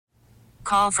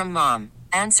Call from mom.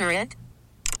 Answer it.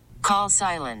 Call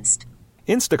silenced.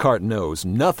 Instacart knows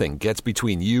nothing gets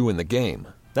between you and the game.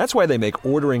 That's why they make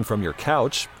ordering from your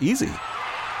couch easy.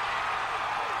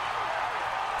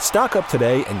 Stock up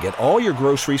today and get all your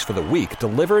groceries for the week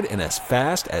delivered in as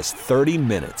fast as 30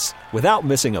 minutes without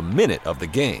missing a minute of the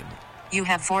game. You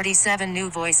have 47 new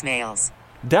voicemails.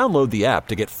 Download the app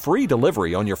to get free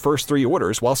delivery on your first 3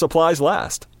 orders while supplies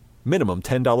last. Minimum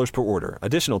 $10 per order.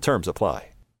 Additional terms apply.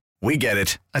 We get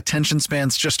it. Attention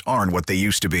spans just aren't what they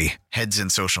used to be. Heads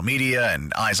in social media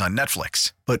and eyes on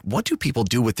Netflix. But what do people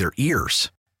do with their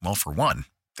ears? Well, for one,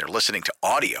 they're listening to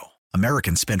audio.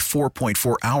 Americans spend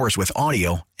 4.4 hours with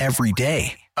audio every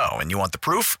day. Oh, and you want the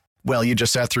proof? Well, you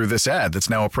just sat through this ad that's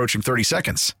now approaching 30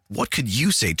 seconds. What could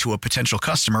you say to a potential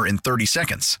customer in 30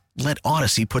 seconds? Let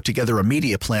Audacy put together a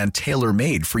media plan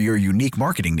tailor-made for your unique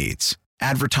marketing needs.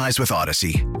 Advertise with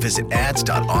Audacy. Visit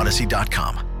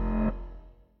ads.audacy.com.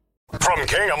 From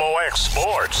KMOX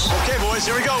Sports. Okay, boys,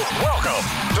 here we go. Welcome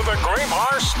to the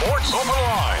Graybar Sports Open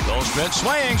Line. Goldschmidt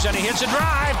swings, and he hits a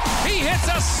drive. He hits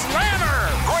a slammer.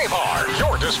 Graybar,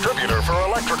 your distributor for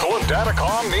electrical and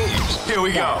datacom needs. Here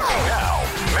we go. Now,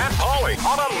 Matt Pauley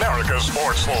on America's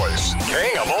Sports Voice,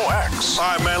 KMOX.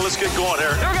 All right, man, let's get going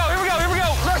here. Here we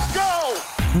go. Let's go.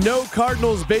 No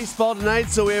Cardinals baseball tonight,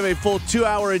 so we have a full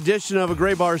 2-hour edition of a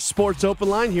Graybar Sports Open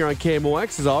Line here on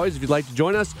KMOX. As always, if you'd like to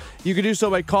join us, you can do so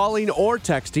by calling or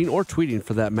texting, or tweeting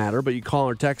for that matter, but you call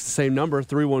or text the same number,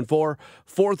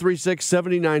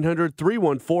 314-436-7900,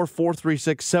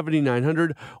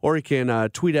 314-436-7900, or you can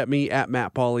tweet at me at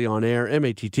Matt Pauley on air,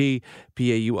 MattPauley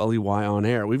on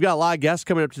air. We've got a lot of guests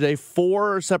coming up today,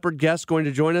 4 separate guests going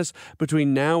to join us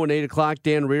between now and 8 o'clock.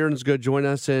 Dan Reardon is going to join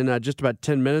us in just about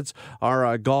 10 minutes.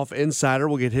 Our golf insider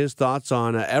will get his thoughts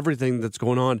on everything that's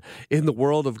going on in the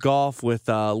world of golf with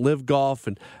LIV Golf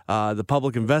and the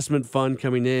Public Investment Fund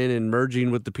coming in and merging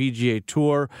with the PGA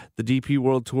Tour, the DP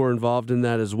World Tour involved in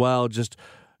that as well. Just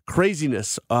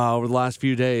craziness over the last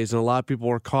few days, and a lot of people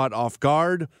were caught off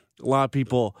guard. A lot of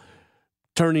people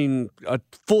turning a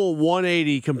full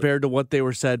 180 compared to what they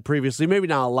were said previously. Maybe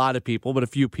not a lot of people, but a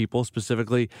few people,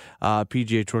 specifically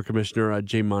PGA Tour Commissioner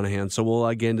Jay Monahan. So we'll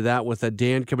get into that with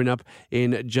Dan coming up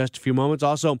in just a few moments.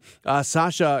 Also,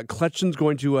 Sacha Kljestan is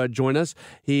going to join us.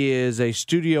 He is a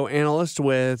studio analyst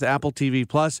with Apple TV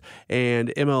Plus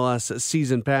and MLS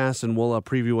Season Pass, and we'll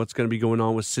preview what's going to be going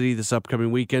on with City this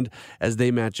upcoming weekend as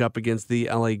they match up against the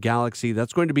LA Galaxy.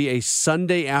 That's going to be a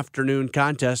Sunday afternoon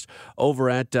contest over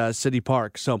at City Park.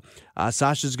 So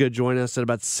Sasha's going to join us at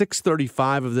about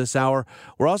 6:35 of this hour.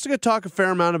 We're also going to talk a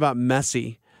fair amount about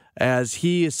Messi as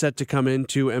he is set to come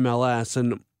into MLS.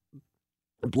 And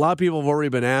a lot of people have already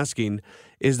been asking,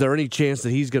 is there any chance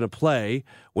that he's going to play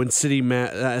when City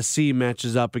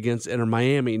matches up against Inter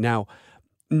Miami? Now,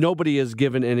 nobody has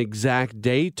given an exact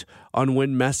date on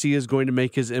when Messi is going to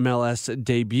make his MLS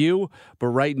debut. But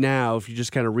right now, if you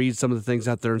just kind of read some of the things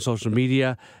out there on social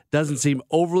media, doesn't seem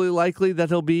overly likely that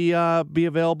he'll be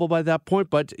available by that point,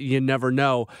 but you never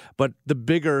know. But the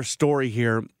bigger story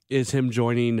here is him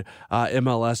joining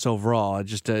MLS overall,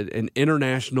 just an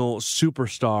international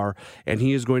superstar, and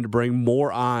he is going to bring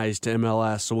more eyes to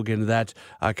MLS. So we'll get into that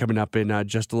coming up in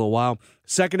just a little while.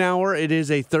 Second hour, it is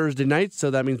a Thursday night,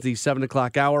 so that means the 7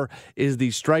 o'clock hour is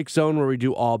the Strike Zone where we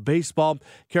do all baseball.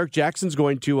 Carrick Jackson's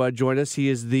going to join us. He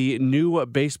is the new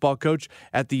baseball coach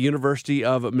at the University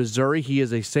of Missouri. He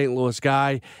is a St. Louis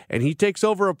guy, and he takes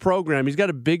over a program. He's got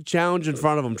a big challenge in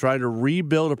front of him, trying to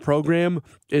rebuild a program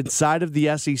inside of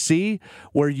the SEC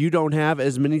where you don't have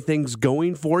as many things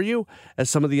going for you as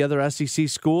some of the other SEC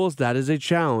schools. That is a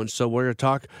challenge. So we're going to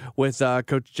talk with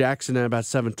Coach Jackson at about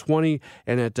 7:20,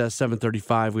 and at 7:35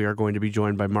 we are going to be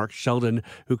joined by Mark Sheldon,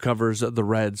 who covers the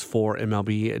Reds for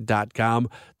MLB.com.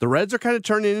 The Reds are kind of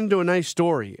turning into a nice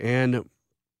story, and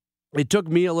it took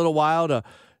me a little while to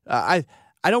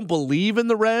I don't believe in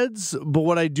the Reds, but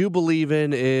what I do believe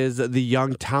in is the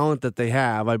young talent that they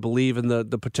have. I believe in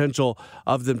the potential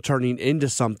of them turning into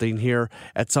something here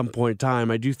at some point in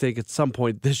time. I do think at some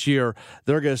point this year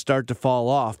they're going to start to fall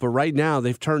off. But right now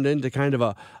they've turned into kind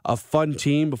of a fun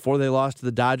team. Before they lost to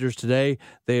the Dodgers today,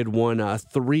 they had won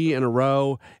 3 in a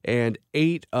row and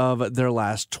 8 of their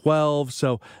last 12.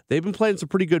 So they've been playing some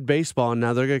pretty good baseball, and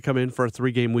now they're going to come in for a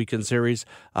 3-game weekend series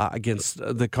against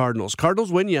the Cardinals.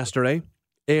 Cardinals win yesterday.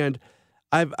 And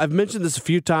I've mentioned this a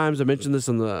few times. I mentioned this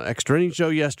on the Extra Innings show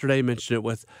yesterday, mentioned it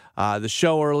with the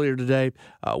show earlier today.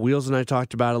 Wheels and I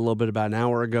talked about it a little bit about an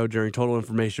hour ago during Total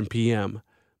Information PM.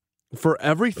 For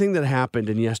everything that happened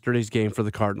in yesterday's game for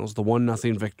the Cardinals, the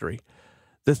 1-0 victory,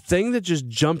 the thing that just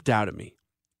jumped out at me,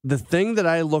 the thing that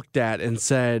I looked at and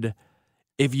said,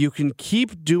 if you can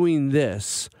keep doing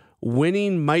this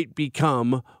winning might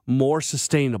become more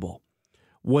sustainable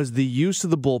was the use of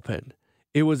the bullpen.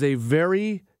 It was a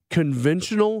very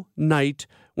conventional night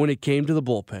when it came to the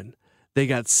bullpen. They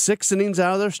got 6 innings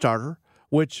out of their starter,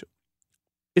 which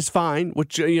is fine,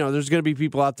 which, there's going to be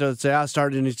people out there that say,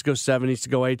 starter needs to go 7, needs to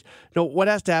go 8. No, what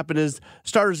has to happen is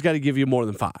starter's got to give you more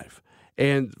than 5.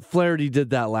 And Flaherty did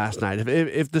that last night.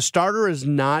 If the starter is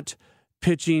not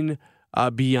pitching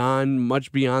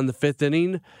much beyond the 5th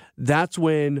inning, that's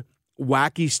when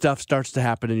wacky stuff starts to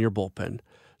happen in your bullpen.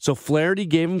 So Flaherty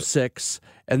gave him 6,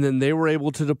 and then they were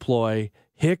able to deploy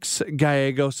Hicks,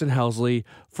 Gallegos, and Helsley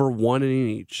for 1 inning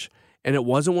each. And it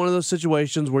wasn't one of those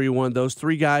situations where you wanted those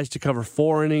 3 guys to cover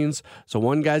 4 innings. So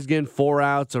one guy's getting 4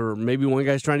 outs, or maybe one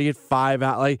guy's trying to get 5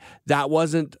 out. Like that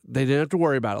wasn't. They didn't have to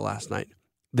worry about it last night.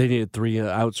 They needed 3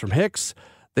 outs from Hicks,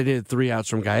 they needed 3 outs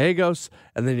from Gallegos,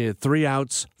 and they needed 3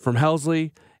 outs from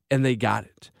Helsley, and they got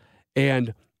it.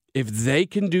 And if they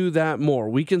can do that more,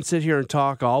 we can sit here and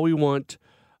talk all we want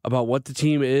about what the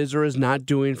team is or is not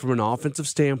doing from an offensive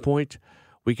standpoint.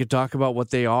 We could talk about what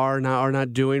they are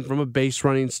not doing from a base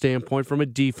running standpoint, from a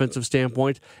defensive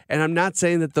standpoint. And I'm not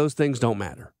saying that those things don't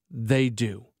matter. They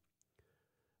do.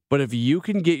 But if you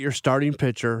can get your starting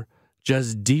pitcher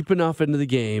just deep enough into the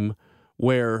game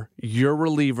where your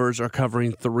relievers are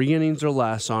covering 3 innings or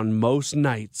less on most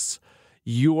nights,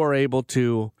 you are able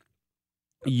to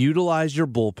utilize your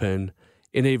bullpen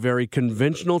in a very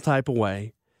conventional type of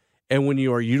way. And when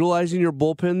you are utilizing your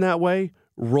bullpen that way,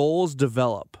 roles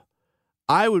develop.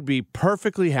 I would be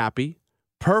perfectly happy,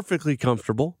 perfectly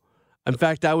comfortable. In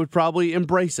fact, I would probably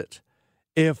embrace it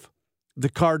if the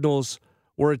Cardinals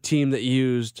were a team that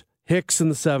used Hicks in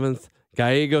the 7th,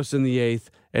 Gallegos in the 8th,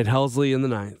 and Helsley in the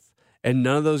 9th. And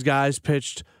none of those guys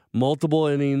pitched multiple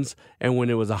innings. And when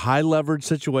it was a high leverage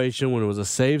situation, when it was a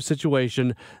save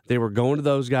situation, they were going to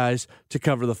those guys to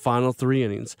cover the final 3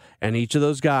 innings. And each of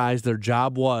those guys, their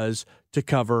job was to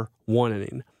cover 1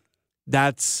 inning.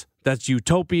 That's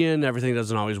utopian. Everything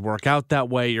doesn't always work out that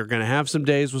way. You're going to have some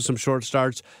days with some short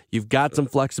starts. You've got some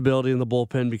flexibility in the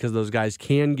bullpen because those guys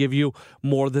can give you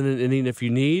more than an inning if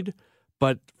you need.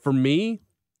 But for me,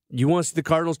 you want to see the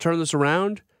Cardinals turn this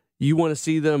around? You want to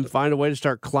see them find a way to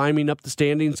start climbing up the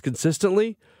standings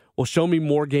consistently? Well, show me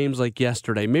more games like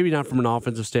yesterday. Maybe not from an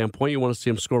offensive standpoint. You want to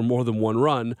see them score more than 1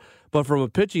 run. But from a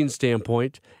pitching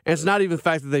standpoint, and it's not even the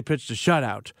fact that they pitched a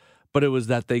shutout, but it was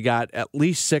that they got at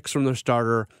least 6 from their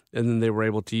starter, and then they were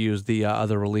able to use the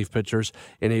other relief pitchers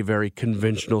in a very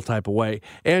conventional type of way.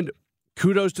 And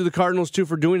kudos to the Cardinals, too,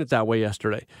 for doing it that way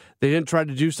yesterday. They didn't try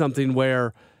to do something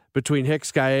where between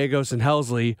Hicks, Gallegos, and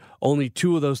Helsley, only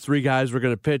 2 of those 3 guys were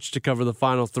going to pitch to cover the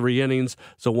final 3 innings.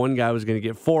 So one guy was going to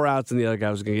get 4 outs, and the other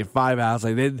guy was going to get 5 outs.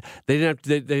 Like they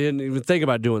didn't even think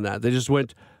about doing that. They just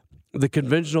went the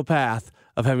conventional path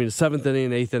of having a 7th inning,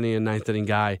 an 8th inning, and 9th inning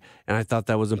guy. And I thought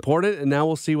that was important. And now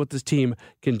we'll see what this team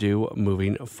can do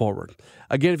moving forward.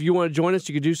 Again, if you want to join us,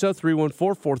 you can do so.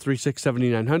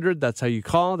 314-436-7900. That's how you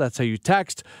call. That's how you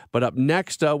text. But up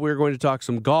next, we're going to talk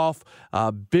some golf.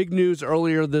 Big news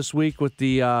earlier this week with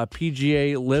the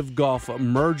PGA LIV Golf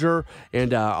merger.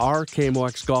 And our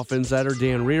KMOX Golf Insider,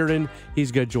 Dan Reardon,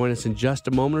 he's going to join us in just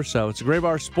a moment or so. It's a Gray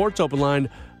Bar Sports Open Line.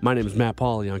 My name is Matt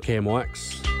Pauley on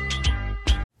KMOX.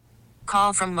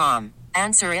 Call from mom.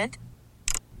 Answer it.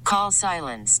 Call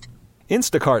silenced.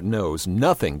 Instacart knows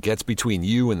nothing gets between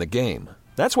you and the game.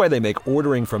 That's why they make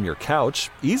ordering from your couch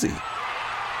easy.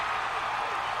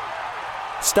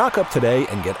 Stock up today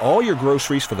and get all your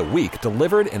groceries for the week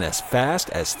delivered in as fast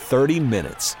as 30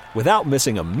 minutes without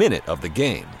missing a minute of the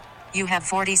game. You have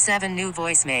 47 new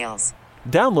voicemails.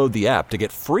 Download the app to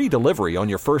get free delivery on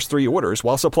your first 3 orders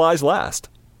while supplies last.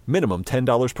 Minimum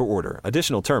 $10 per order.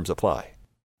 Additional terms apply.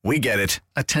 We get it.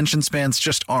 Attention spans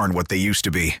just aren't what they used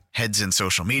to be. Heads in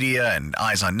social media and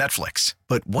eyes on Netflix.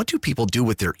 But what do people do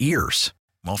with their ears?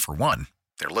 Well, for one,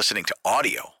 they're listening to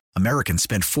audio. Americans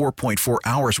spend 4.4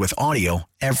 hours with audio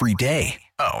every day.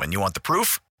 Oh, and you want the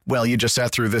proof? Well, you just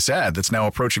sat through this ad that's now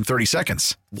approaching 30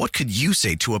 seconds. What could you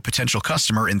say to a potential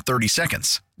customer in 30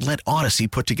 seconds? Let Audacy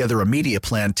put together a media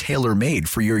plan tailor-made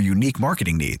for your unique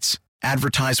marketing needs.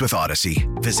 Advertise with Audacy.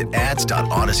 Visit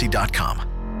ads.audacy.com.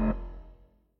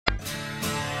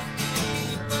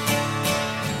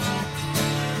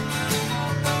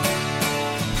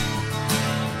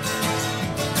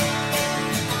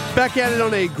 Back at it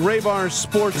on a Gray Bar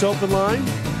Sports Open Line.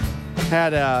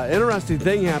 had an interesting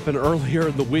thing happen earlier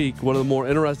in the week. One of the more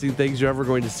interesting things you're ever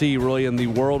going to see really in the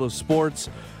world of sports,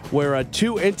 where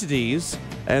two entities,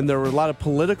 and there were a lot of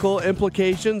political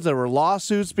implications, there were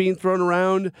lawsuits being thrown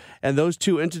around, and those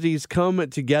two entities come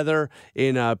together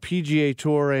in PGA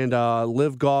Tour and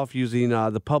LIV Golf using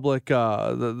the public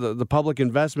the public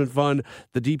investment fund.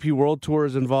 The DP World Tour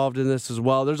is involved in this as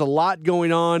well. There's a lot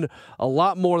going on, a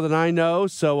lot more than I know,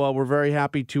 so we're very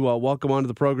happy to welcome onto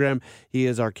the program. He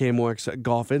is our KMOX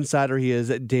Golf Insider. He is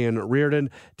Dan Reardon.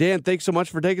 Dan, thanks so much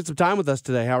for taking some time with us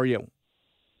today. How are you?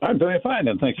 I'm doing fine,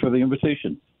 and thanks for the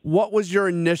invitation. What was your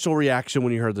initial reaction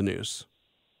when you heard the news?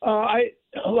 I,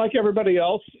 like everybody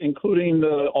else, including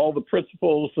all the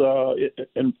principals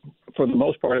and for the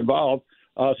most part involved,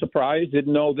 surprised,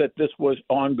 didn't know that this was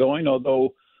ongoing,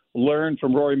 although learned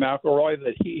from Rory McIlroy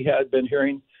that he had been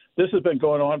hearing. This has been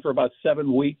going on for about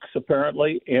 7 weeks,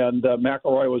 apparently, and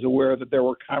McIlroy was aware that there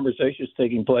were conversations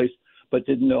taking place, but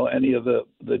didn't know any of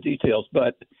the details.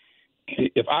 But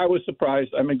if I was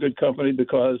surprised, I'm in good company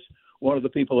because one of the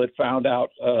people that found out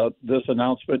this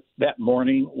announcement that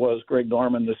morning was Greg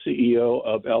Norman, the CEO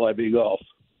of LIV Golf.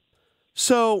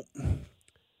 So,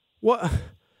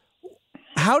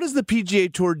 how does the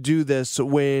PGA Tour do this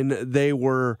when they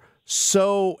were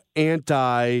so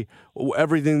anti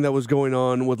everything that was going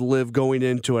on with LIV going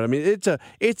into it? I mean,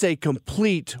 it's a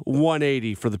complete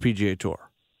 180 for the PGA Tour.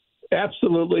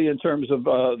 Absolutely, in terms of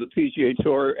the PGA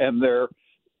Tour and their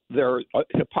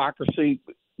hypocrisy,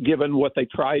 given what they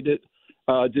tried to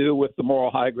do with the moral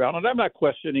high ground. And I'm not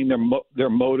questioning their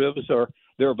motives or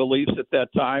their beliefs at that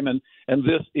time. And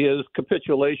this is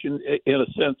capitulation in a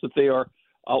sense that they are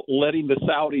letting the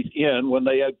Saudis in when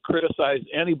they had criticized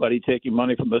anybody taking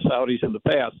money from the Saudis in the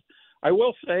past. I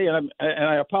will say, and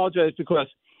I apologize because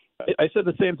I said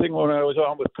the same thing when I was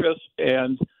on with Chris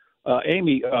and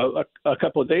Amy a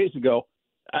couple of days ago.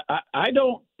 I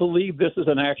don't believe this is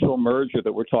an actual merger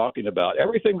that we're talking about.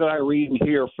 Everything that I read and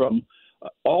hear from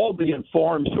all the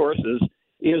informed sources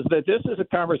is that this is a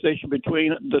conversation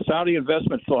between the Saudi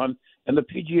Investment Fund and the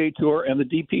PGA Tour and the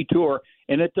DP Tour,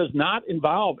 and it does not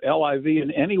involve LIV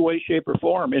in any way, shape, or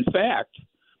form. In fact,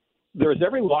 there is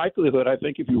every likelihood, I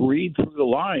think, if you read through the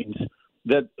lines,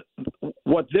 that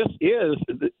what this is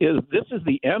this is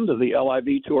the end of the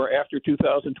LIV Tour after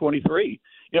 2023.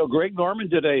 You know, Greg Norman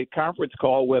did a conference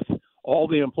call with all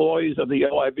the employees of the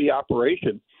LIV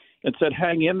operation and said,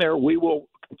 hang in there, we will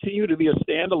continue to be a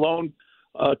standalone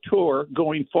tour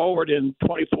going forward in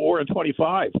 24 and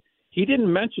 25. He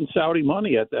didn't mention Saudi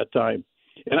money at that time.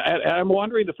 And I'm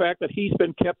wondering the fact that he's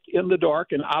been kept in the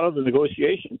dark and out of the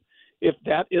negotiation, if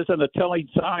that isn't a telling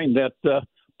sign that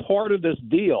part of this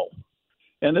deal,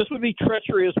 and this would be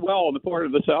treachery as well on the part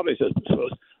of the Saudis, I suppose,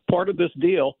 part of this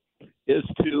deal is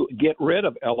to get rid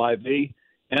of LIV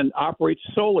and operate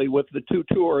solely with the two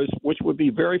tours, which would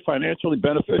be very financially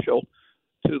beneficial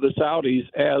to the Saudis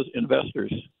as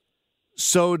investors.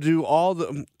 So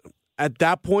at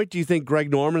that point, do you think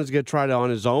Greg Norman is going to try to, on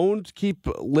his own, to keep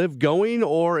LIV going,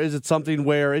 or is it something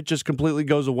where it just completely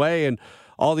goes away and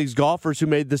all these golfers who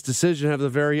made this decision have the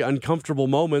very uncomfortable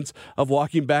moments of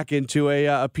walking back into a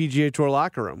PGA Tour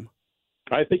locker room?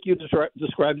 I think you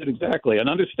described it exactly. And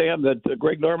understand that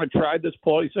Greg Norman tried this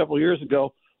ploy several years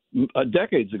ago,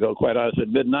 decades ago, quite honestly,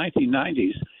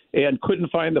 mid-1990s, and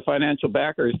couldn't find the financial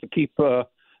backers to keep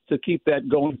that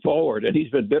going forward. And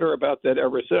he's been bitter about that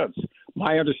ever since.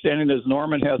 My understanding is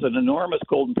Norman has an enormous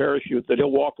golden parachute that he'll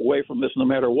walk away from this no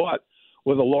matter what,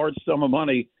 with a large sum of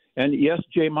money. And yes,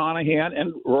 Jay Monahan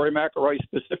and Rory McIlroy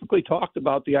specifically talked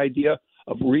about the idea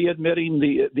of readmitting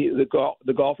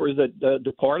the golfers that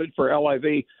departed for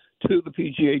LIV to the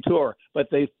PGA Tour. But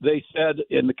they said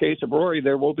in the case of Rory,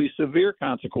 there will be severe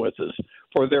consequences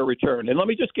for their return. And let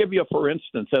me just give you a for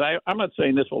instance, and I'm not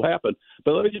saying this will happen,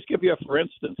 but let me just give you a for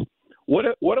instance. What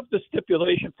if the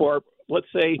stipulation for, let's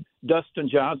say, Dustin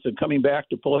Johnson coming back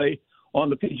to play on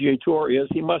the PGA Tour is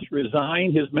he must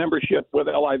resign his membership with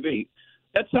LIV?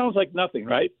 That sounds like nothing,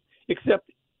 right?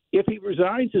 Except if he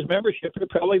resigns his membership, it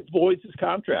probably voids his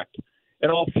contract,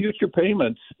 and all future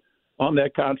payments on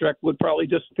that contract would probably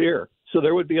disappear. So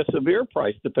there would be a severe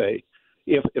price to pay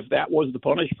if that was the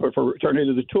punishment for returning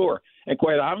to the tour. And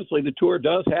quite honestly, the tour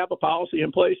does have a policy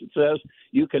in place that says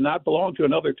you cannot belong to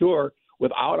another tour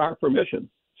without our permission.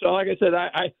 So like I said,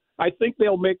 I think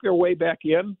they'll make their way back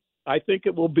in. I think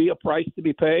it will be a price to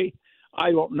be paid.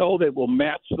 I don't know that it will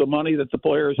match the money that the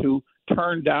players who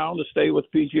turned down to stay with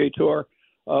PGA Tour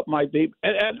might be.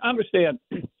 And understand,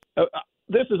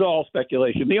 this is all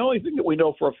speculation. The only thing that we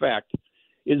know for a fact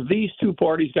is these two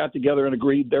parties got together and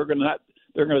agreed they're going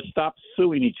to stop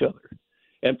suing each other.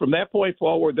 And from that point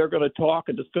forward, they're going to talk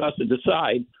and discuss and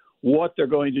decide what they're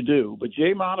going to do. But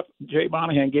Jay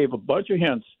Monahan gave a bunch of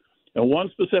hints, and one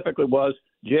specifically was,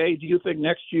 Jay, do you think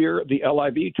next year the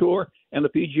LIV Tour and the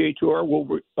PGA Tour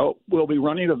will be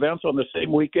running events on the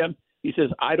same weekend? He says,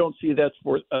 I don't see that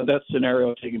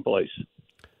scenario taking place.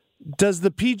 Does the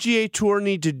PGA Tour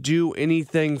need to do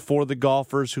anything for the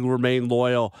golfers who remain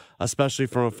loyal, especially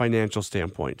from a financial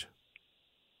standpoint?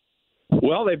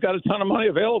 Well, they've got a ton of money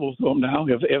available to them now.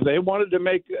 If they wanted to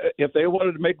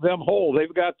make them whole,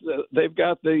 they've got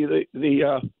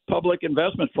the public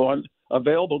investment fund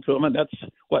available to them, and that's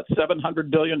what,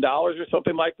 $700 billion or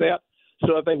something like that.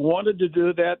 So if they wanted to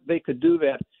do that, they could do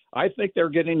that. I think they're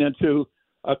getting into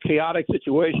a chaotic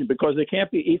situation because they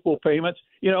can't be equal payments.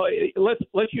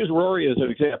 Let's use Rory as an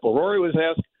example. Rory was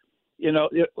asked,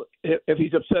 if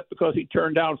he's upset because he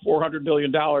turned down $400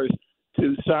 million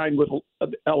to sign with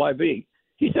LIV.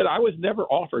 He said, I was never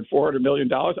offered $400 million.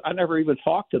 I never even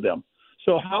talked to them.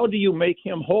 So how do you make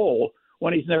him whole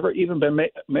when he's never even been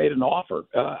made an offer?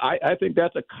 I think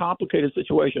that's a complicated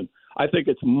situation. I think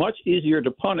it's much easier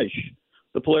to punish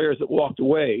the players that walked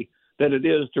away than it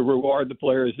is to reward the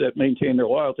players that maintain their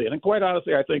loyalty. And quite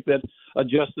honestly, I think that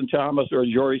Justin Thomas or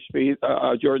Jordan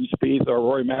Spieth or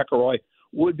Rory McIlroy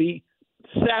would be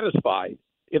satisfied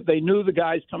if they knew the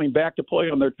guys coming back to play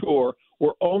on their tour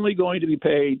were only going to be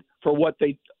paid for what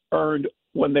they earned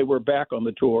when they were back on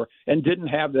the tour and didn't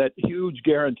have that huge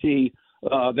guarantee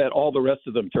that all the rest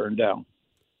of them turned down.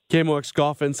 KMOX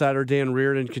golf insider Dan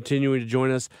Reardon continuing to join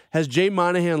us. Has Jay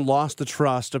Monahan lost the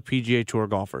trust of PGA Tour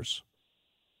golfers?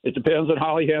 It depends on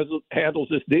how he handles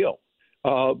this deal.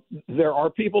 There are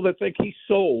people that think he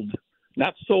sold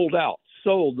the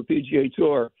PGA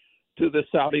Tour to the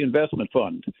Saudi investment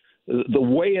fund. The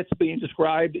way it's being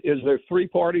described is there are three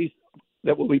parties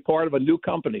that will be part of a new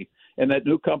company, and that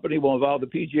new company will involve the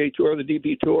PGA Tour, the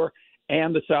DP Tour,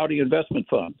 and the Saudi investment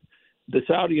fund. The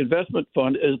Saudi investment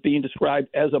fund is being described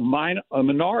as a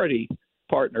minority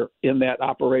partner in that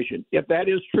operation. If that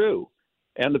is true,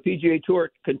 and the PGA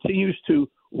Tour continues to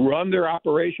run their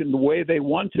operation the way they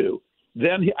want to,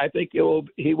 then I think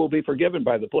he will be forgiven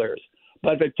by the players.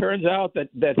 But if it turns out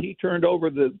that he turned over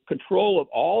the control of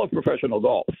all of professional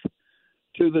golf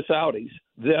to the Saudis,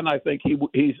 then I think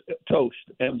he's toast,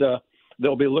 and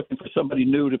they'll be looking for somebody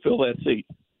new to fill that seat.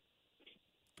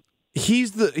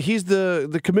 He's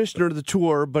the commissioner of the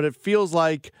tour, but it feels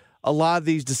like a lot of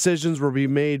these decisions will be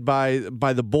made by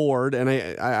the board, and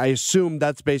I assume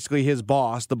that's basically his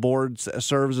boss. The board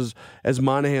serves as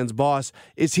Monahan's boss.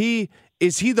 Is he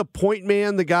the point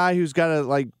man, the guy who's got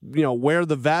to wear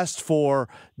the vest for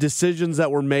decisions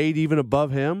that were made even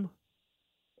above him?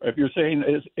 If you're saying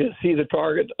is he the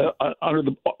target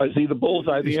is he the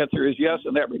bullseye? The answer is yes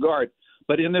in that regard.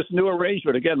 But in this new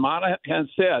arrangement, again, Monahan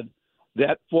said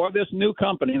that for this new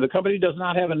company, the company does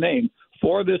not have a name.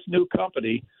 For this new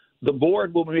company, the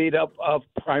board will be made up of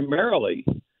primarily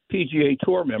PGA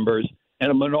Tour members, and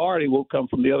a minority will come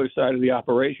from the other side of the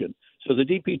operation. So the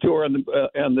DP Tour and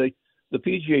the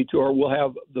PGA Tour will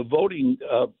have the voting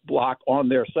block on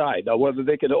their side. Now, whether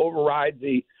they can override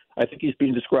I think he's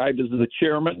being described as the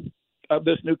chairman of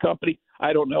this new company.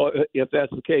 I don't know if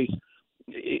that's the case.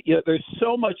 There's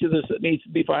so much of this that needs to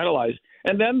be finalized.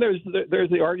 And then there's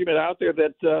the argument out there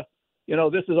that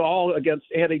this is all against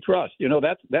antitrust.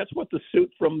 That's what the suit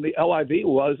from the LIV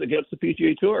was against the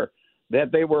PGA Tour,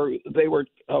 that they were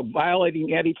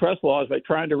violating antitrust laws by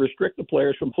trying to restrict the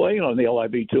players from playing on the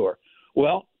LIV Tour.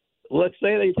 Well, let's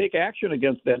say they take action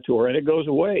against that tour and it goes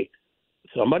away.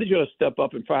 Somebody's going to step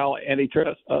up and file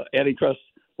antitrust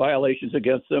violations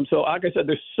against them. So, like I said,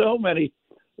 there's so many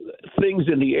things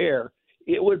in the air.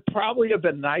 It would probably have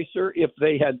been nicer if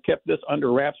they had kept this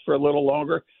under wraps for a little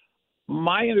longer.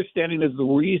 My understanding is the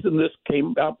reason this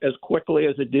came up as quickly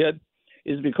as it did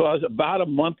is because about a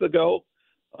month ago,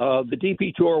 the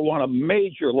DP Tour won a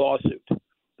major lawsuit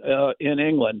in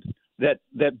England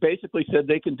that basically said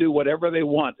they can do whatever they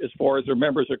want as far as their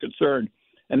members are concerned,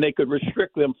 and they could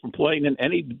restrict them from playing in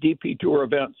any DP Tour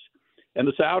events. And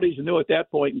the Saudis knew at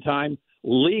that point in time,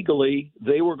 legally,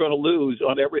 they were going to lose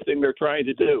on everything they're trying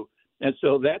to do. And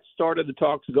so that started the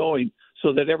talks going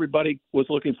so that everybody was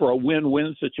looking for a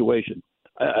win-win situation.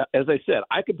 As I said,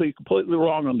 I could be completely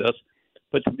wrong on this,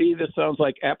 but to me, this sounds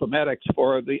like Appomattox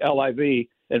for the LIV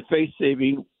and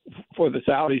face-saving for the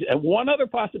Saudis. And one other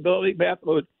possibility, Matt,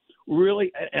 would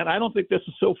really, and I don't think this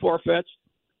is so far-fetched,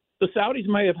 the Saudis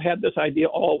may have had this idea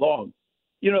all along.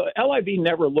 LIV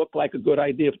never looked like a good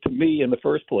idea to me in the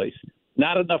first place.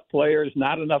 Not enough players,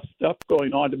 not enough stuff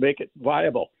going on to make it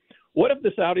viable. What if the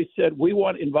Saudis said, we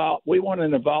want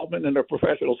an involvement in a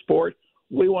professional sport.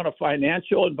 We want a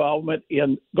financial involvement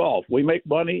in golf. We make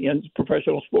money in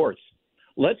professional sports.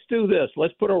 let's do this.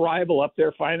 Let's put a rival up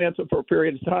there, finance it for a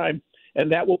period of time,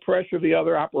 and that will pressure the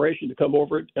other operation to come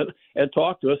over and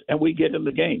talk to us, and we get in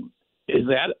the game. Is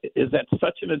that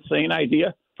such an insane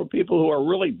idea for people who are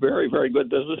really very, very good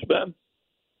businessmen?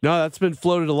 No, that's been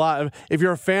floated a lot. If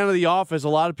you're a fan of The Office, a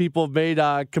lot of people have made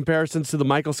comparisons to the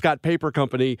Michael Scott Paper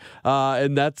Company,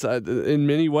 and that's in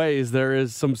many ways there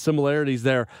is some similarities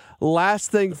there.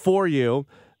 Last thing for you,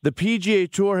 the PGA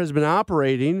Tour has been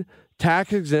operating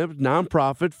tax-exempt,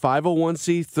 nonprofit,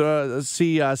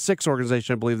 501c6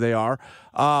 organization, I believe they are.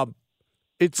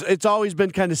 It's always been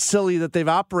kind of silly that they've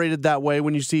operated that way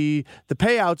when you see the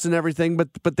payouts and everything,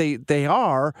 but they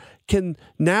are.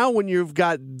 Now when you've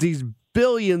got these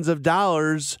billions of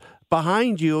dollars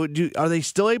behind you, are they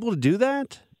still able to do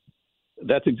that?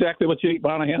 That's exactly what Jake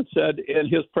Monahan said in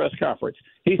his press conference.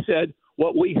 He said,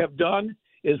 what we have done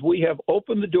is we have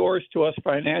opened the doors to us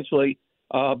financially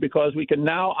because we can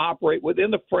now operate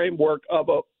within the framework of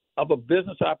a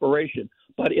business operation.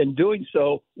 But in doing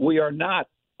so, we are not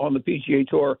on the PGA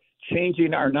Tour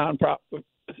changing our nonprofit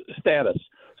status.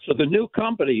 So the new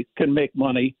company can make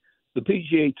money. The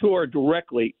PGA Tour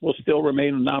directly will still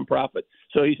remain a nonprofit.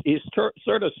 So he's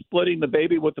sort of splitting the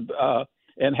baby with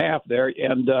in half there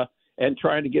and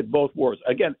trying to get both worlds.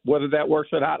 Again, whether that works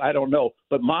or not, I don't know.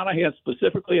 But Monahan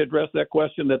specifically addressed that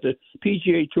question, that the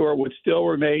PGA Tour would still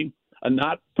remain a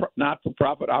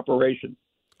not-for-profit operation.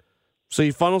 So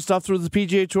you funnel stuff through the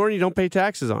PGA Tour and you don't pay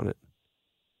taxes on it?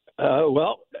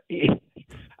 Well,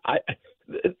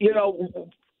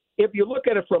 if you look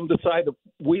at it from the side that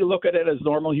we look at it as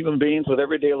normal human beings with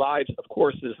everyday lives, of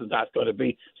course this is not going to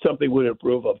be something we'd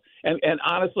approve of. And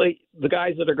honestly, the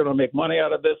guys that are going to make money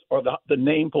out of this are the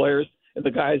name players, and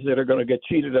the guys that are going to get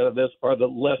cheated out of this are the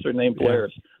lesser name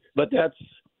players. But that's,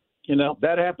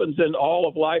 that happens in all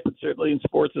of life and certainly in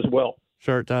sports as well.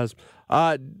 Sure it does.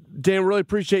 Dan, really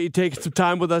appreciate you taking some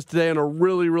time with us today on a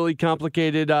really, really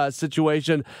complicated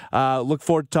situation. Look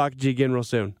forward to talking to you again real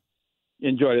soon.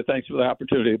 Enjoyed it. Thanks for the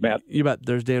opportunity, Matt. You bet.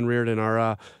 There's Dan Reardon,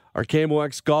 our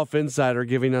KMOX golf insider,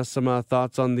 giving us some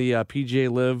thoughts on the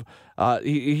PGA LIV.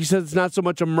 He says it's not so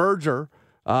much a merger.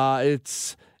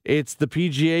 It's the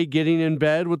PGA getting in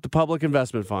bed with the Public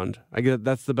Investment Fund. I guess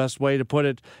that's the best way to put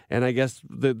it. And I guess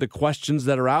the questions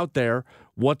that are out there,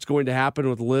 what's going to happen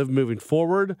with LIV moving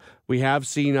forward? We have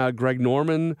seen Greg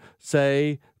Norman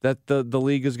say that the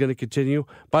league is going to continue.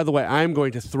 By the way, I am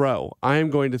going to throw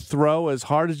as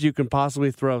hard as you can possibly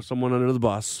throw someone under the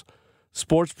bus.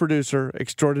 Sports producer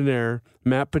extraordinaire,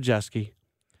 Matt Pauley.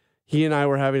 He and I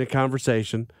were having a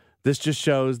conversation. This just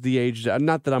shows the age.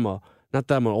 Not that I'm an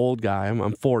old guy.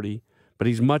 I'm 40, but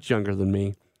he's much younger than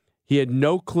me. He had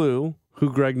no clue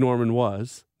who Greg Norman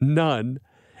was. None.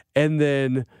 And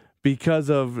then because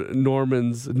of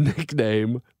Norman's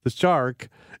nickname, the Shark,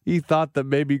 he thought that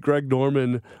maybe Greg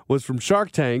Norman was from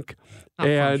Shark Tank. On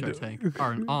Shark Tank.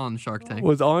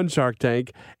 Was on Shark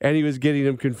Tank, and he was getting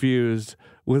him confused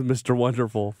with Mr.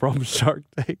 Wonderful from Shark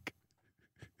Tank.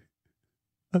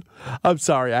 I'm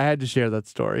sorry. I had to share that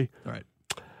story.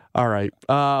 All right.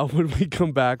 When we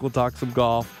come back, we'll talk some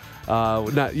golf.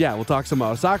 We'll talk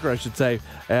some soccer, I should say,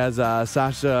 as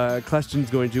Sacha Kljestan is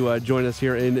going to join us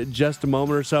here in just a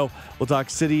moment or so. We'll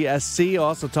talk City SC.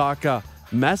 Also talk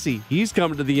Messi. He's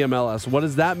coming to the MLS. What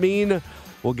does that mean?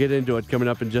 We'll get into it coming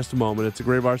up in just a moment. It's a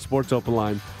Gray Bar Sports Open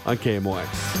Line on KMOX.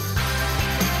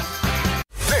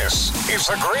 This is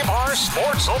the Gray Bar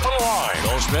Sports Open Line.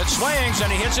 Goldschmidt swings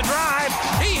and he hits a drive.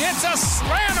 He hits a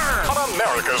slammer. On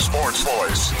America's Sports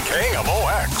Voice,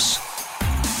 KMOX.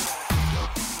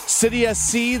 City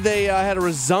SC, they had a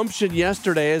resumption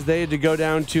yesterday as they had to go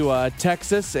down to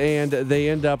Texas, and they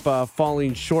end up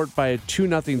falling short by a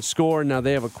 2-0 score. Now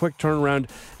they have a quick turnaround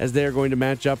as they are going to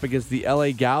match up against the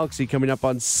LA Galaxy coming up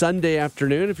on Sunday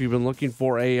afternoon. If you've been looking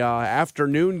for a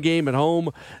afternoon game at home,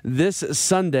 this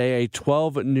Sunday, a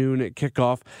 12 noon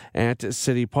kickoff at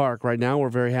City Park. Right now, we're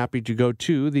very happy to go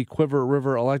to the Quiver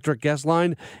River Electric guest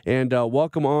line and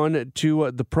welcome on to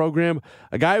the program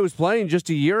a guy who was playing just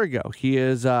a year ago. He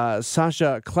is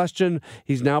Sacha Kljestan.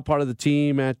 He's now part of the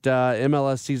team at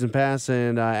MLS Season Pass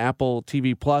and Apple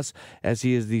TV Plus, as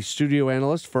he is the studio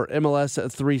analyst for MLS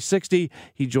 360.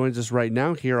 He joins us right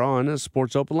now here on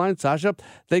Sports Open Line. Sacha,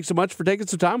 thanks so much for taking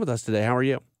some time with us today. How are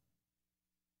you?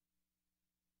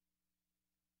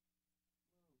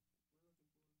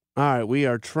 All right, we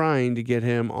are trying to get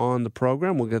him on the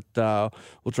program. We'll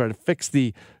try to fix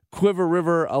the Quiver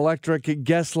River Electric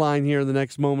guest line here in the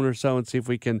next moment or so and see if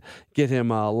we can get him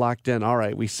locked in. All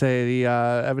right, we say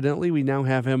evidently we now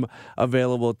have him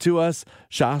available to us.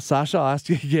 Sacha, I'll ask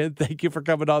you again. Thank you for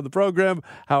coming on the program.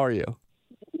 How are you?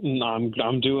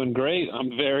 I'm doing great.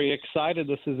 I'm very excited.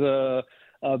 This is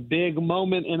a big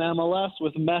moment in MLS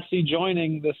with Messi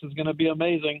joining. This is going to be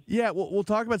amazing. Yeah, we'll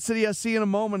talk about City SC in a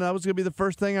moment. That was going to be the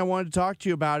first thing I wanted to talk to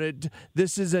you about.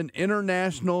 This is an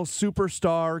international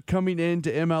superstar coming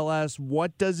into MLS.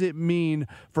 What does it mean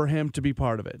for him to be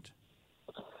part of it?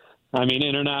 I mean,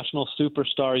 international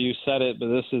superstar, you said it, but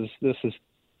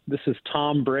this is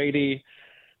Tom Brady,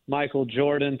 Michael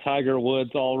Jordan, Tiger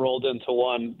Woods all rolled into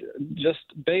one. Just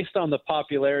based on the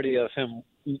popularity of him,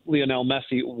 Lionel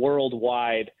Messi,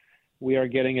 worldwide, we are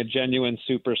getting a genuine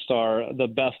superstar, the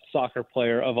best soccer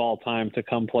player of all time to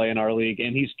come play in our league.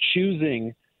 And he's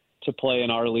choosing to play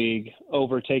in our league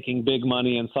over taking big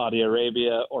money in Saudi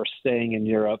Arabia or staying in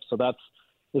Europe. So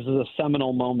this is a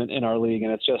seminal moment in our league,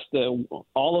 and it's just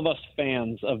all of us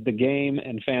fans of the game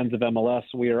and fans of MLS,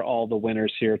 we are all the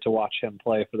winners here to watch him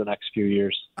play for the next few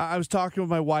years. I was talking with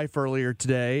my wife earlier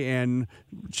today, and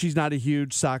she's not a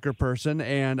huge soccer person,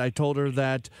 and I told her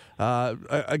that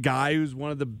a guy who's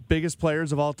one of the biggest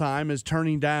players of all time is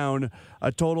turning down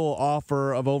a total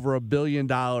offer of over $1 billion and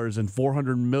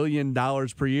 $400 million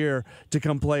per year to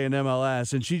come play in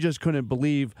MLS, and she just couldn't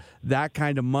believe that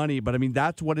kind of money. But, I mean,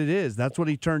 that's what it is. That's what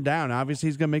he turned down. Obviously,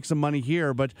 he's going to make some money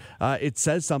here, but it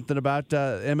says something about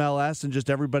MLS and just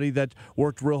everybody that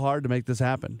worked real hard to make this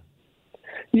happen.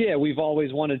 Yeah, we've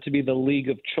always wanted to be the league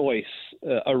of choice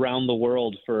around the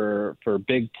world for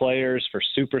big players, for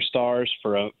superstars,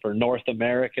 for North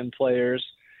American players.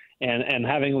 And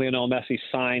having Lionel Messi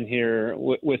sign here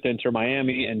with Inter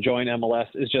Miami and join MLS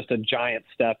is just a giant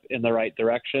step in the right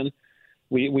direction.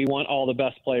 We want all the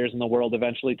best players in the world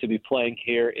eventually to be playing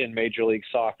here in Major League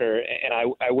Soccer, and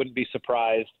I wouldn't be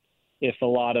surprised if a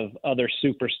lot of other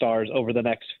superstars over the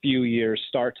next few years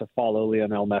start to follow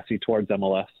Lionel Messi towards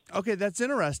MLS. Okay, that's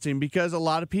interesting because a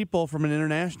lot of people from an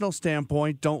international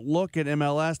standpoint don't look at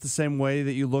MLS the same way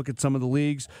that you look at some of the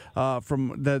leagues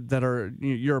that are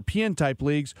European type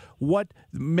leagues.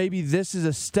 Maybe this is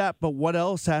a step, but what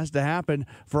else has to happen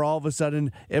for all of a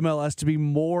sudden MLS to be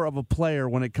more of a player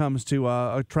when it comes to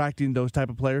attracting those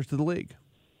type of players to the league?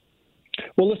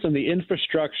 Well, listen, the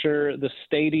infrastructure, the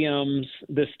stadiums,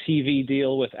 this TV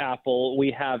deal with Apple,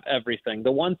 we have everything.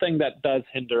 The one thing that does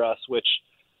hinder us, which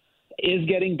is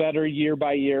getting better year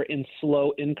by year in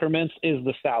slow increments, is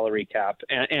the salary cap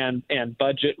and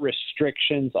budget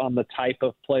restrictions on the type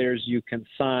of players you can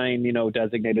sign,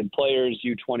 designated players,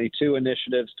 U22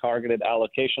 initiatives, targeted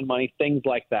allocation money, things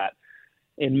like that.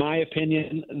 In my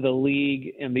opinion, the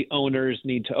league and the owners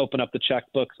need to open up the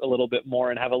checkbooks a little bit more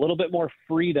and have a little bit more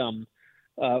freedom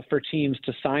for teams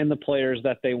to sign the players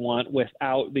that they want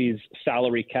without these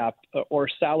salary cap or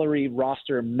salary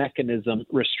roster mechanism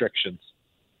restrictions.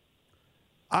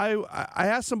 I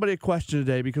asked somebody a question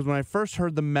today because when I first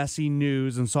heard the Messi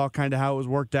news and saw kind of how it was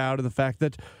worked out and the fact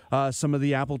that some of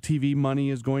the Apple TV money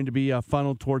is going to be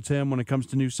funneled towards him when it comes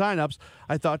to new signups,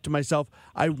 I thought to myself,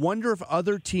 I wonder if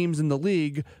other teams in the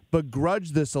league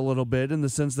begrudge this a little bit in the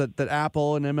sense that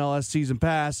Apple and MLS Season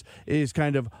Pass is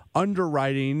kind of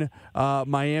underwriting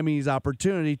Miami's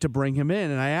opportunity to bring him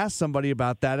in. And I asked somebody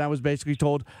about that, and I was basically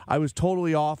told I was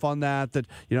totally off on that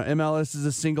MLS is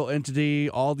a single entity,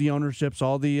 all the ownerships,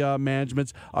 all the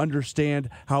managements understand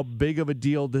how big of a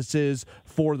deal this is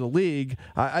for the league.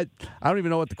 I don't even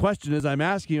know what the question is I'm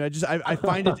asking you. I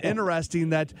find it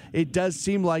interesting that it does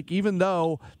seem like even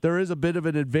though there is a bit of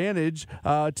an advantage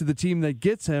to the team that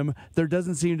gets him, there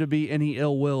doesn't seem to be any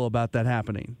ill will about that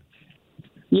happening.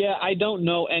 Yeah, I don't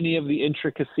know any of the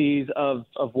intricacies of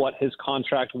what his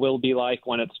contract will be like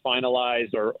when it's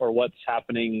finalized or what's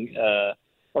happening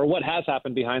or what has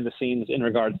happened behind the scenes in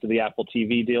regards to the Apple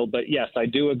TV deal. But yes, I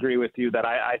do agree with you that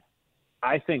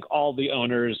I think all the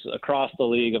owners across the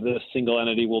league of this single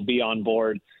entity will be on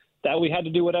board that we had to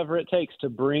do whatever it takes to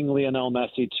bring Lionel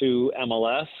Messi to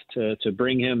MLS, to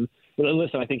bring him.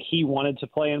 Listen, I think he wanted to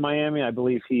play in Miami. I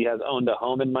believe he has owned a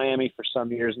home in Miami for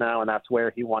some years now, and that's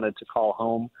where he wanted to call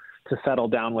home to settle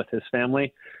down with his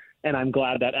family. And I'm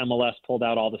glad that MLS pulled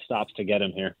out all the stops to get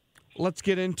him here. Let's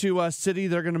get into City.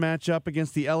 They're going to match up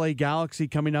against the LA Galaxy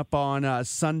coming up on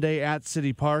Sunday at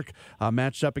City Park,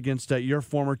 matched up against your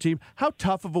former team. How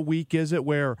tough of a week is it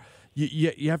where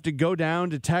you have to go down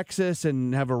to Texas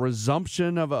and have a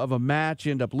resumption of a match?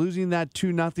 You end up losing that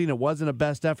 2-0. It wasn't a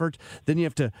best effort. Then you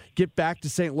have to get back to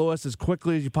St. Louis as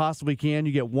quickly as you possibly can.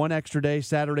 You get one extra day,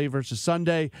 Saturday versus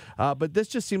Sunday. But this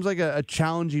just seems like a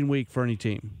challenging week for any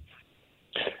team.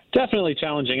 Definitely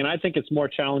challenging, and I think it's more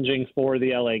challenging for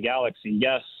the LA Galaxy.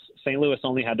 Yes, St. Louis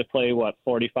only had to play,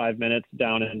 45 minutes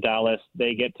down in Dallas.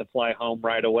 They get to fly home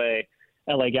right away.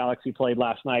 LA Galaxy played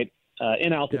last night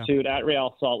in altitude at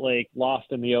Real Salt Lake, lost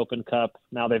in the Open Cup.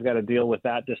 Now they've got to deal with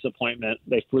that disappointment.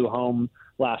 They flew home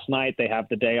last night. They have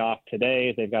the day off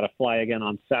today. They've got to fly again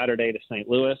on Saturday to St.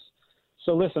 Louis.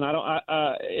 So listen,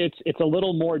 it's a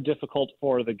little more difficult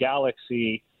for the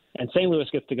Galaxy, and St. Louis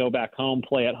gets to go back home,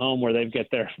 play at home, where they've got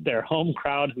their home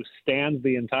crowd who stands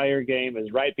the entire game,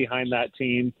 is right behind that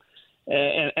team.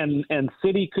 And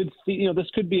City could see, this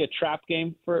could be a trap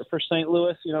game for St.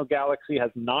 Louis. Galaxy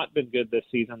has not been good this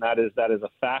season. That is a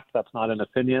fact. That's not an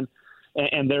opinion.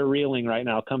 And they're reeling right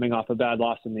now, coming off a bad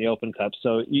loss in the Open Cup.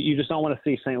 So you just don't want to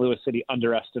see St. Louis City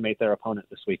underestimate their opponent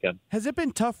this weekend. Has it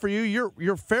been tough for you?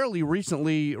 You're fairly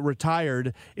recently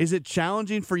retired. Is it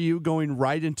challenging for you going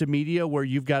right into media where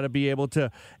you've got to be able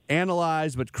to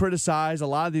analyze but criticize a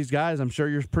lot of these guys? I'm sure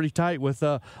you're pretty tight with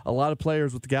a lot of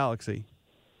players with the Galaxy.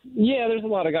 Yeah, there's a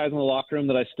lot of guys in the locker room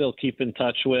that I still keep in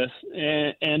touch with.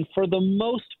 And for the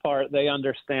most part, they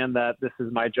understand that this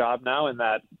is my job now, and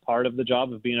that part of the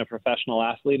job of being a professional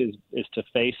athlete is to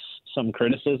face some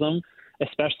criticism,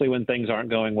 especially when things aren't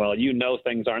going well.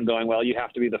 Things aren't going well. You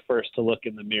have to be the first to look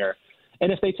in the mirror.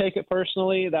 And if they take it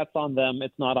personally, that's on them.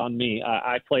 It's not on me.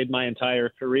 I played my entire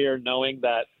career knowing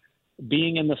that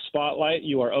being in the spotlight,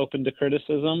 you are open to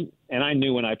criticism, and I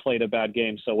knew when I played a bad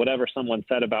game. So whatever someone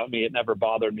said about me, it never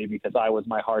bothered me because I was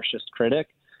my harshest critic.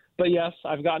 But yes,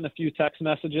 I've gotten a few text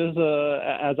messages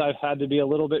as I've had to be a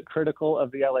little bit critical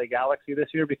of the LA Galaxy this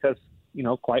year because,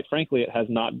 quite frankly, it has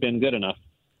not been good enough.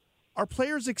 Are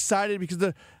players excited?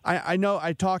 Because I know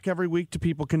I talk every week to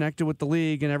people connected with the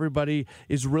league, and everybody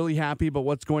is really happy about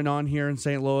what's going on here in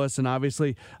St. Louis, and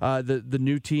obviously the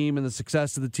new team and the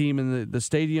success of the team and the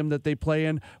stadium that they play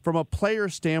in. From a player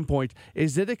standpoint,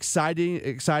 is it exciting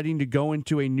to go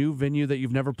into a new venue that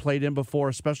you've never played in before,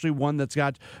 especially one that's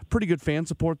got pretty good fan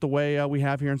support the way we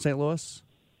have here in St. Louis?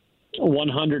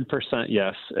 100%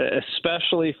 yes,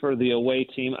 especially for the away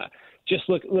team.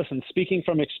 Listen, speaking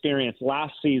from experience,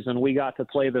 last season we got to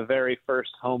play the very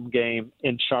first home game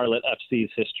in Charlotte FC's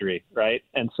history, right?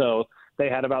 And so they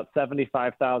had about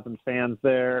 75,000 fans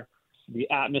there. The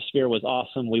atmosphere was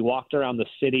awesome. We walked around the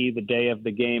city the day of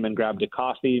the game and grabbed a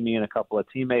coffee, me and a couple of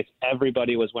teammates.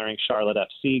 Everybody was wearing Charlotte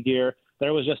FC gear.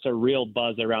 There was just a real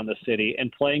buzz around the city.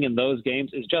 And playing in those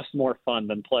games is just more fun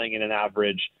than playing in an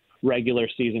average regular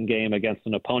season game against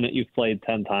an opponent you've played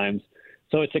 10 times.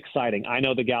 So it's exciting. I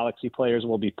know the Galaxy players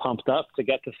will be pumped up to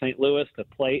get to St. Louis to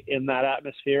play in that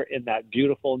atmosphere, in that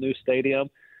beautiful new stadium.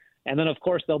 And then, of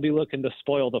course, they'll be looking to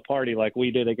spoil the party like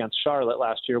we did against Charlotte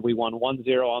last year. We won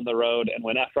 1-0 on the road, and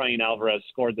when Efrain Alvarez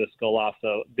scored this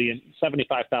golazo, the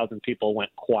 75,000 people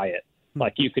went quiet.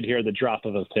 Like you could hear the drop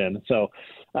of a pin. So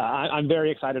I'm very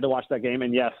excited to watch that game.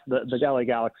 And, yes, the LA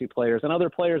Galaxy players and other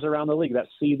players around the league that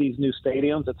see these new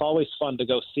stadiums, it's always fun to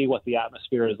go see what the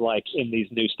atmosphere is like in these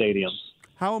new stadiums.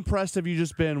 How impressed have you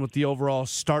just been with the overall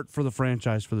start for the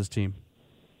franchise for this team?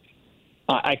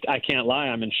 I can't lie.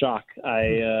 I'm in shock.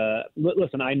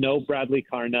 Listen, I know Bradley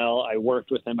Carnell. I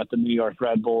worked with him at the New York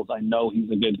Red Bulls. I know he's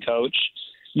a good coach.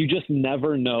 You just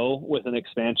never know with an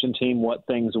expansion team what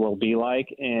things will be like.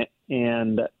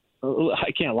 And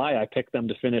I can't lie. I picked them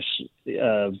to finish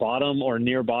bottom or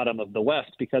near bottom of the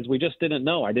West because we just didn't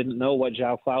know. I didn't know what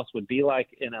João Klaus would be like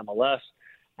in MLS.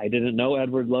 I didn't know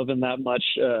Edward Lovin that much.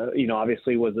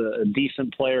 Obviously was a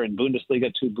decent player in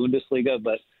Bundesliga, Bundesliga,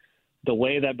 but the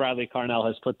way that Bradley Carnell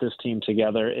has put this team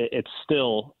together, it's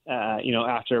still,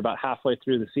 after about halfway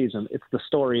through the season, it's the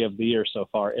story of the year so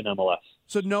far in MLS.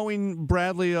 So knowing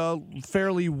Bradley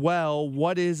fairly well,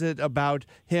 what is it about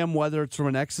him, whether it's from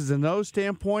an X's and O's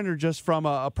standpoint or just from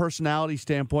a personality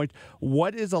standpoint,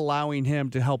 what is allowing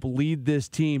him to help lead this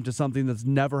team to something that's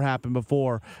never happened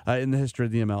before in the history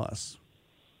of the MLS?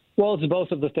 Well, it's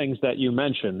both of the things that you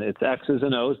mentioned. It's X's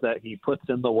and O's that he puts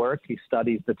in the work. He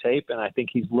studies the tape, and I think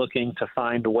he's looking to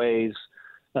find ways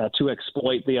to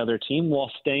exploit the other team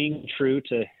while staying true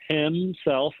to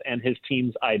himself and his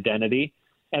team's identity.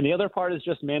 And the other part is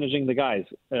just managing the guys.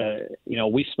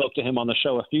 We spoke to him on the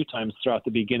show a few times throughout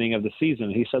the beginning of the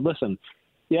season. He said, listen,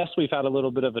 yes, we've had a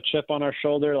little bit of a chip on our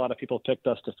shoulder. A lot of people picked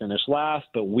us to finish last,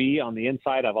 but we on the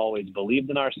inside have always believed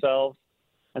in ourselves.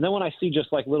 And then when I see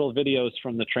just like little videos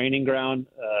from the training ground,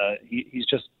 he's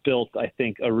just built, I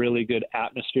think, a really good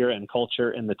atmosphere and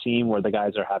culture in the team where the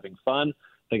guys are having fun.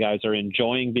 The guys are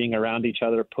enjoying being around each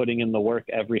other, putting in the work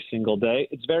every single day.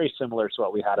 It's very similar to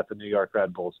what we had at the New York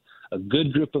Red Bulls. A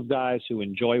good group of guys who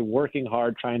enjoy working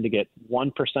hard, trying to get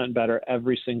 1% better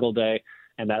every single day.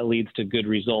 And that leads to good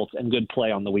results and good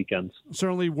play on the weekends.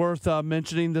 Certainly worth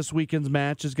mentioning this weekend's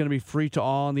match is going to be free to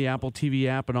all on the Apple TV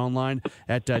app and online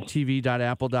at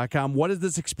tv.apple.com. What has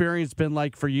this experience been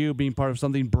like for you, being part of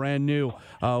something brand new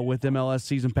with MLS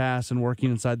Season Pass and working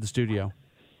inside the studio?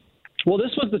 Well,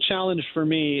 this was the challenge for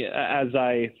me as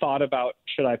I thought about,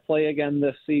 should I play again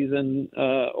this season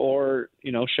or,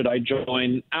 should I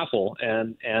join Apple?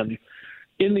 And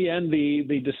in the end,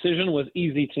 the decision was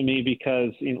easy to me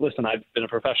because, listen, I've been a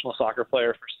professional soccer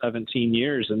player for 17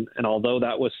 years. And although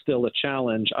that was still a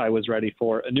challenge, I was ready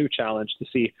for a new challenge to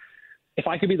see if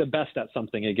I could be the best at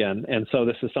something again. And so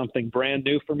this is something brand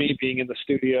new for me, being in the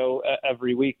studio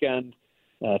every weekend,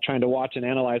 trying to watch and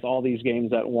analyze all these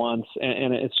games at once.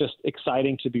 And it's just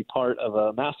exciting to be part of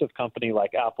a massive company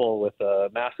like Apple with a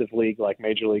massive league like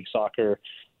Major League Soccer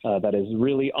that is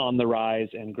really on the rise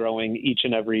and growing each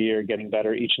and every year, getting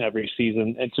better each and every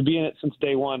season. And to be in it since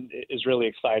day one is really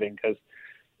exciting because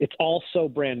it's all so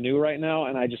brand new right now,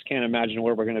 and I just can't imagine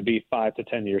where we're going to be 5 to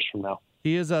 10 years from now.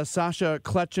 He is Sacha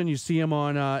Kljestan. You see him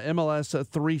on MLS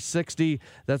 360.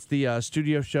 That's the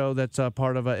studio show that's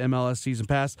part of MLS Season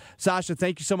Pass. Sacha,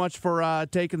 thank you so much for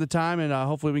taking the time, and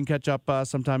hopefully we can catch up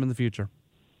sometime in the future.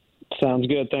 Sounds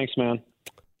good. Thanks, man.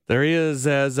 There he is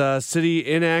as City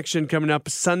in action coming up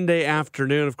Sunday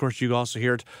afternoon. Of course, you can also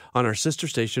hear it on our sister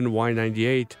station,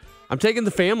 Y98. I'm taking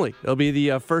the family. It'll be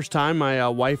the first time my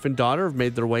wife and daughter have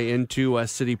made their way into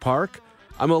City Park.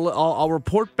 I'll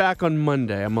report back on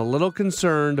Monday. I'm a little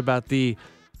concerned about the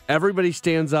everybody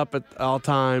stands up at all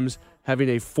times, having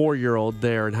a 4-year-old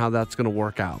there and how that's going to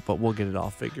work out, but we'll get it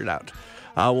all figured out.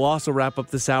 We'll also wrap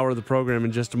up this hour of the program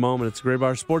in just a moment. It's Gray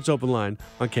Bar Sports Open Line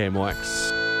on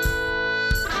KMOX.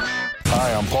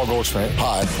 Hi, I'm Paul Goldschmidt.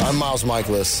 Hi, I'm Miles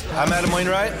Michaelis. I'm Adam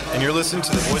Wainwright, and you're listening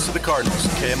to the voice of the Cardinals,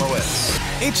 KMOX.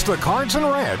 It's the Cards and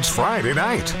Reds Friday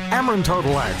night. Ameren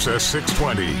Total Access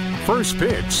 620. First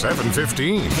pitch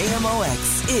 7:15.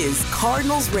 KMOX is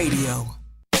Cardinals Radio.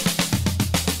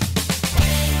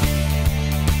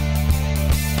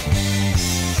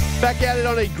 Back at it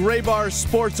on a Gray Bar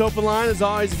Sports Open Line. As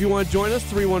always, if you want to join us,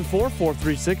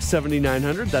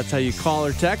 314-436-7900. That's how you call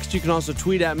or text. You can also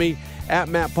tweet at me, at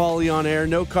Matt Pauley on air.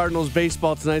 No Cardinals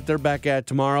baseball tonight. They're back at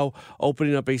tomorrow,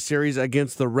 opening up a series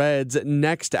against the Reds.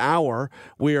 Next hour,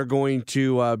 we are going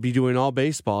to be doing all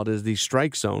baseball. It is the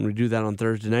Strike Zone. We do that on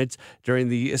Thursday nights during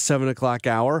the 7 o'clock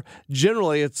hour.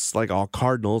 Generally, it's like all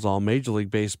Cardinals, all Major League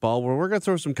Baseball, where we're going to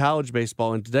throw some college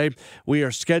baseball in today. We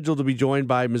are scheduled to be joined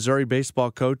by Missouri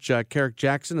baseball coach Carrick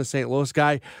Jackson, a St. Louis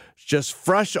guy, just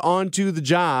fresh onto the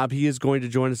job. He is going to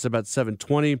join us about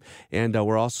 7:20, and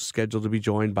we're also scheduled to be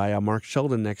joined by Mark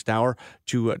Sheldon next hour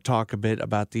to talk a bit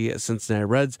about the Cincinnati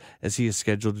Reds, as he is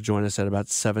scheduled to join us at about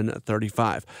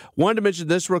 7:35. Wanted to mention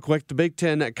this real quick. The Big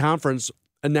Ten Conference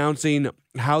announcing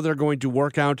how they're going to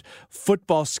work out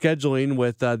football scheduling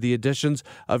with the additions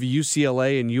of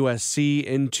UCLA and USC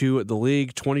into the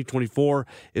league. 2024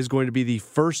 is going to be the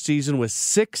first season with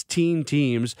 16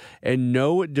 teams and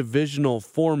no divisional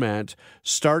format.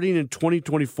 Starting in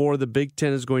 2024, the Big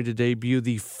Ten is going to debut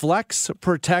the Flex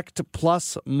Protect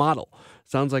Plus model.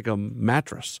 Sounds like a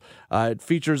mattress. It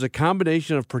features a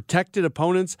combination of protected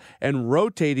opponents and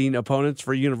rotating opponents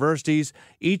for universities.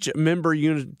 Each member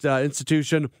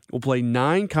institution will play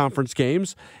 9 conference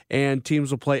games, and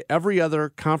teams will play every other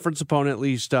conference opponent at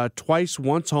least twice,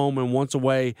 once home and once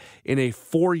away in a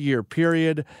 4-year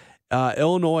period.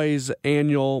 Illinois'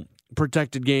 annual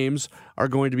protected games are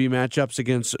going to be matchups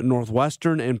against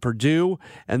Northwestern and Purdue,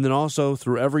 and then also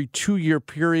through every 2-year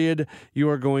period, you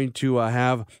are going to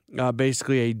have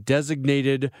basically a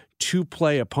designated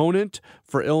 2-play opponent.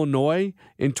 For Illinois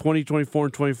in 2024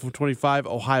 and 2025,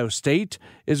 Ohio State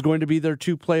is going to be their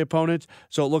 2-play opponent.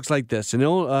 So it looks like this. In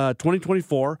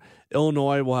 2024,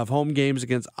 Illinois will have home games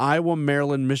against Iowa,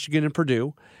 Maryland, Michigan, and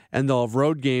Purdue, and they'll have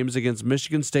road games against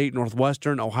Michigan State,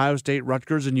 Northwestern, Ohio State,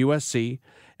 Rutgers, and USC.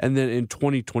 And then in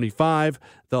 2025,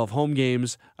 they'll have home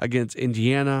games against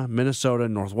Indiana, Minnesota,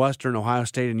 Northwestern, Ohio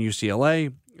State, and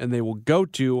UCLA. And they will go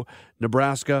to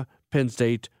Nebraska, Penn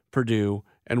State, Purdue,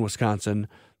 and Wisconsin.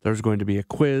 There's going to be a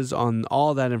quiz on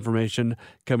all that information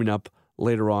coming up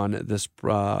later on this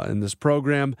in this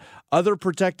program. Other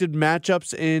protected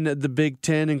matchups in the Big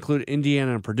Ten include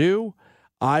Indiana and Purdue,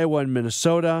 Iowa and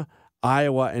Minnesota,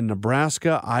 Iowa and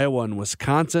Nebraska, Iowa and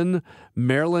Wisconsin,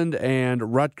 Maryland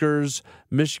and Rutgers,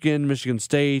 Michigan, Michigan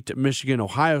State, Michigan,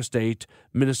 Ohio State,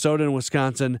 Minnesota and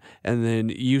Wisconsin, and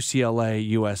then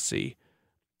UCLA, USC.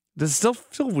 Does it still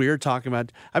feel weird talking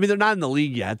about? I mean, they're not in the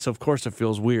league yet, so of course it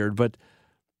feels weird, but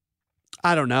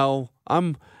I don't know.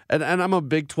 I'm a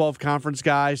Big 12 conference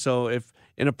guy, so if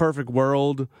in a perfect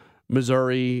world,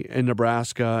 Missouri and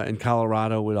Nebraska and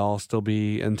Colorado would all still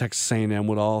be, and Texas A&M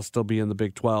would all still be in the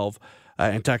Big 12,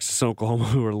 and Texas and Oklahoma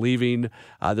who are leaving.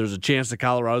 There's a chance that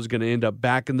Colorado is going to end up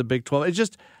back in the Big 12. It's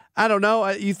just, I don't know.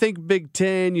 You think Big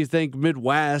 10, you think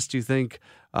Midwest, you think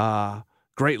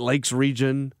Great Lakes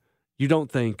region. You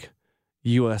don't think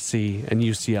USC and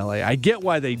UCLA. I get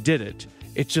why they did it.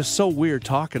 It's just so weird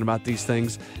talking about these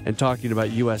things and talking about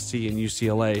USC and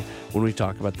UCLA when we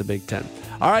talk about the Big Ten.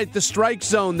 All right, the Strike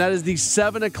Zone. That is the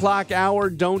 7 o'clock hour.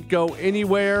 Don't go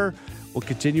anywhere. We'll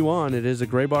continue on. It is a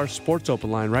Gray Bar Sports Open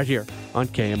Line right here on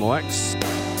KMOX.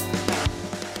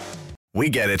 We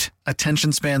get it.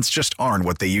 Attention spans just aren't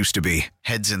what they used to be.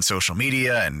 Heads in social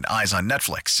media and eyes on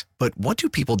Netflix. But what do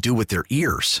people do with their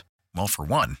ears? Well, for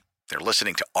one, they're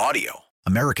listening to audio.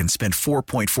 Americans spend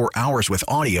 4.4 hours with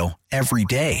audio every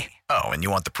day. Oh, and you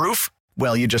want the proof?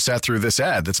 Well, you just sat through this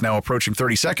ad that's now approaching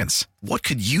 30 seconds. What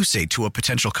could you say to a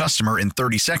potential customer in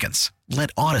 30 seconds?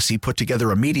 Let Audacy put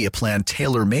together a media plan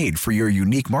tailor-made for your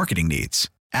unique marketing needs.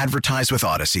 Advertise with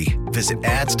Audacy. Visit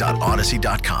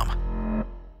ads.audacy.com.